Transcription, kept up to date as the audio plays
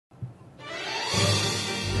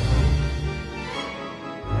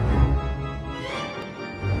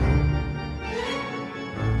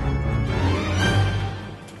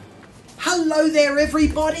Hello there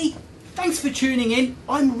everybody! Thanks for tuning in.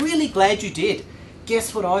 I'm really glad you did.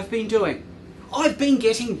 Guess what I've been doing? I've been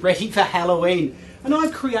getting ready for Halloween and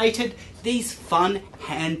I've created these fun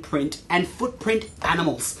handprint and footprint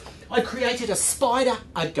animals. I created a spider,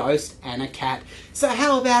 a ghost and a cat. So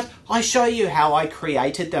how about I show you how I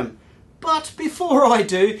created them? But before I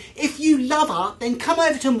do, if you love art, then come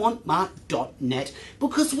over to montmart.net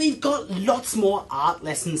because we've got lots more art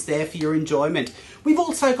lessons there for your enjoyment. We've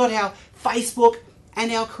also got our Facebook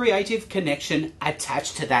and our Creative Connection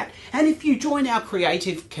attached to that. And if you join our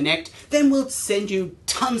Creative Connect, then we'll send you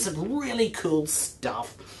tons of really cool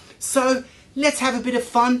stuff. So let's have a bit of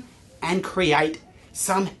fun and create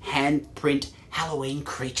some handprint Halloween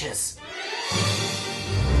creatures.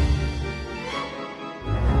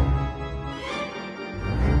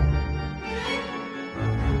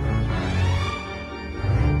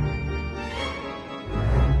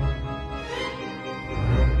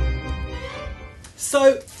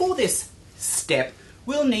 So for this step,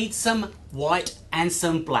 we'll need some white and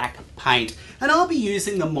some black paint. And I'll be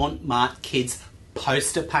using the Montmart Kids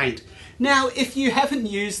poster paint. Now, if you haven't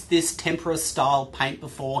used this tempera style paint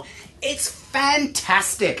before, it's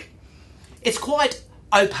fantastic. It's quite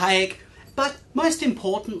opaque, but most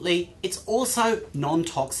importantly, it's also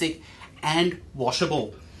non-toxic and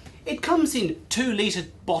washable. It comes in 2-litre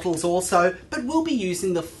bottles also, but we'll be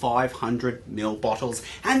using the 500ml bottles.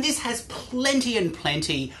 And this has plenty and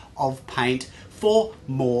plenty of paint for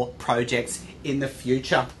more projects in the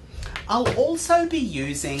future. I'll also be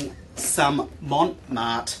using some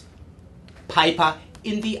Montmart paper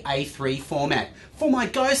in the A3 format. For my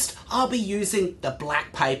ghost, I'll be using the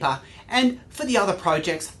black paper, and for the other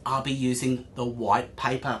projects, I'll be using the white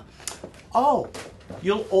paper. Oh,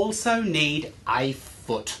 you'll also need a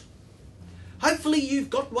foot. Hopefully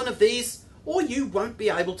you've got one of these, or you won't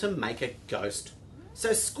be able to make a ghost.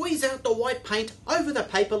 So squeeze out the white paint over the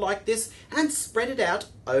paper like this and spread it out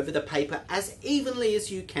over the paper as evenly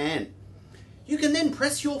as you can. You can then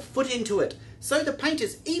press your foot into it so the paint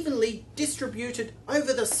is evenly distributed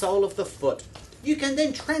over the sole of the foot. You can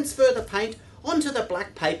then transfer the paint onto the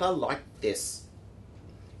black paper like this.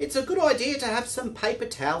 It's a good idea to have some paper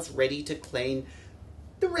towels ready to clean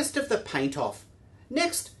the rest of the paint off.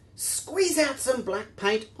 Next, squeeze out some black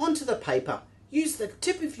paint onto the paper. Use the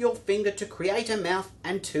tip of your finger to create a mouth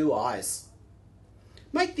and 2 eyes.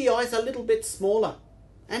 Make the eyes a little bit smaller.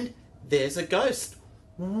 And there's a ghost.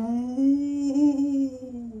 Ooh.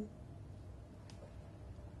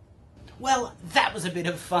 Well, that was a bit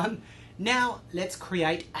of fun. Now let's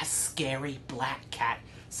create a scary black cat.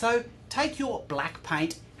 So take your black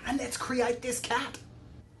paint and let's create this cat.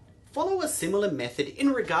 Follow a similar method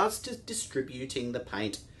in regards to distributing the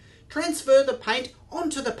paint. Transfer the paint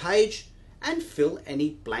onto the page and fill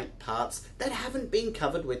any blank parts that haven't been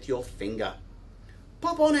covered with your finger.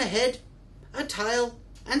 Pop on a head, a tail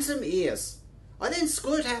and some ears. I then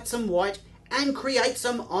squirt out some white and create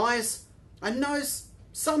some eyes, a nose,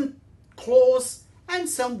 some claws and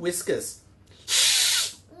some whiskers.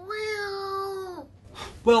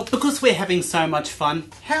 Well, because we're having so much fun,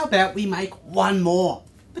 how about we make one more?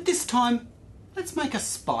 But this time, let's make a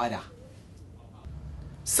spider.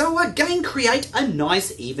 So again, create a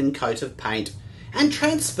nice even coat of paint and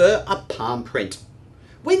transfer a palm print.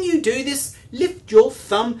 When you do this, lift your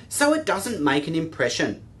thumb so it doesn't make an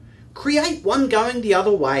impression. Create one going the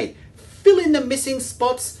other way. Fill in the missing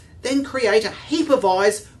spots, then create a heap of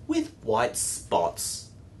eyes with white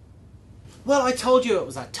spots. Well, I told you it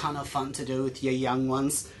was a ton of fun to do with your young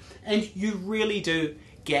ones, and you really do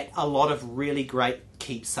get a lot of really great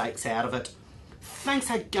keepsakes out of it. Thanks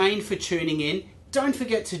again for tuning in. Don't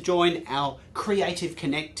forget to join our Creative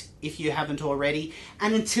Connect if you haven't already.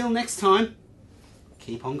 And until next time,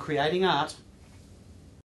 keep on creating art.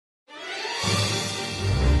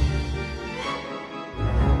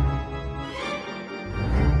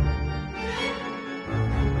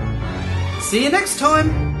 See you next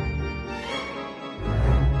time.